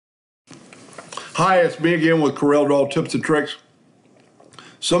Hi, it's me again with Corel Draw Tips and Tricks.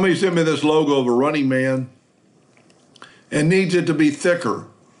 Somebody sent me this logo of a running man and needs it to be thicker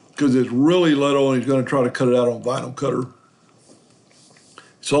because it's really little and he's going to try to cut it out on vinyl cutter.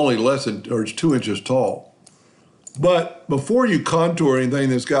 It's only it's 2 inches tall. But before you contour anything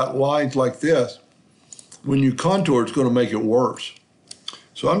that's got lines like this, when you contour, it's going to make it worse.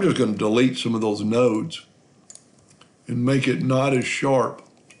 So I'm just going to delete some of those nodes and make it not as sharp.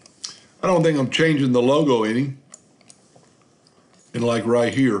 I don't think I'm changing the logo any. And like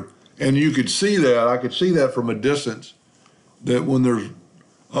right here. And you could see that, I could see that from a distance, that when there's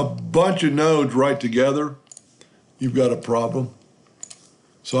a bunch of nodes right together, you've got a problem.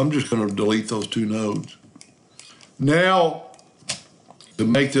 So I'm just going to delete those 2 nodes. Now, to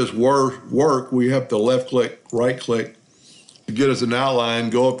make this work, we have to left click, right click to get us an outline,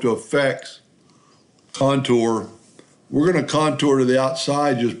 go up to Effects, Contour. We're going to contour to the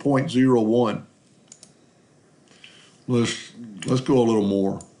outside just 0.01. Let's go a little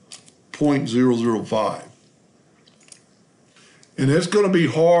more, 0.005. And it's going to be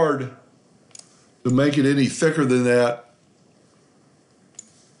hard to make it any thicker than that.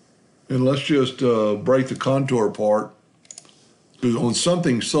 And let's just break the contour apart. Because on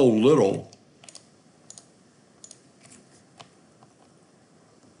something so little,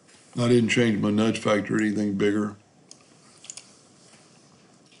 I didn't change my nudge factor or anything bigger.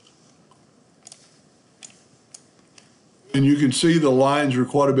 And you can see the lines are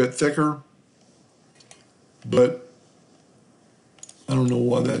quite a bit thicker, but I don't know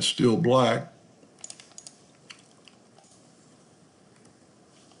why that's still black.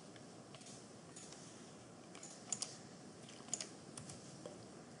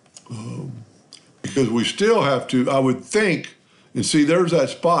 Because we still have to, I would think, and see there's that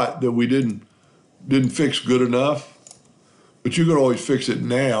spot that we didn't fix good enough, but you could always fix it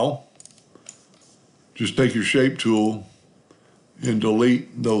now. Just take your shape tool and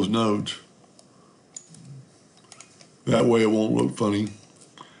delete those nodes. That way it won't look funny.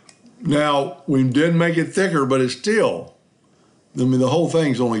 Now, we did make it thicker, but it's still, I mean, the whole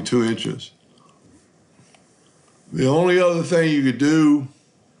thing's only 2 inches. The only other thing you could do,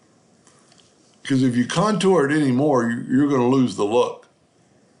 because if you contour it anymore, you're going to lose the look.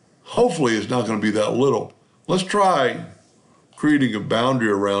 Hopefully it's not going to be that little. Let's try creating a boundary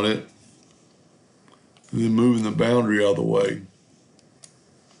around it and then moving the boundary out of the way.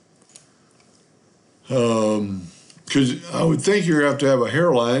 Because I would think you have to have a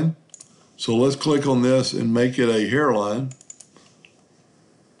hairline. So let's click on this and make it a hairline.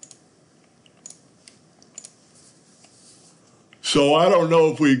 So I don't know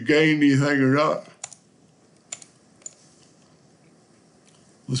if we gained anything or not.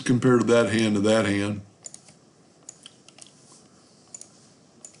 Let's compare that hand to that hand.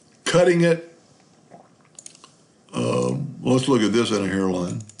 Cutting it. Let's look at this in a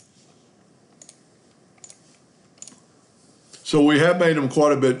hairline. So we have made them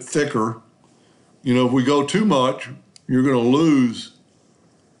quite a bit thicker. You know, if we go too much, you're going to lose.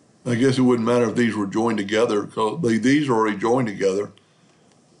 I guess it wouldn't matter if these were joined together, because these are already joined together.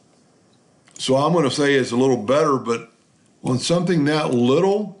 So I'm going to say it's a little better, but on something that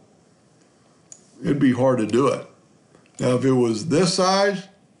little, it'd be hard to do it. Now, if it was this size,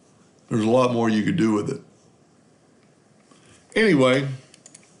 there's a lot more you could do with it. Anyway,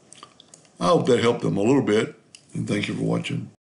 I hope that helped them a little bit, and thank you for watching.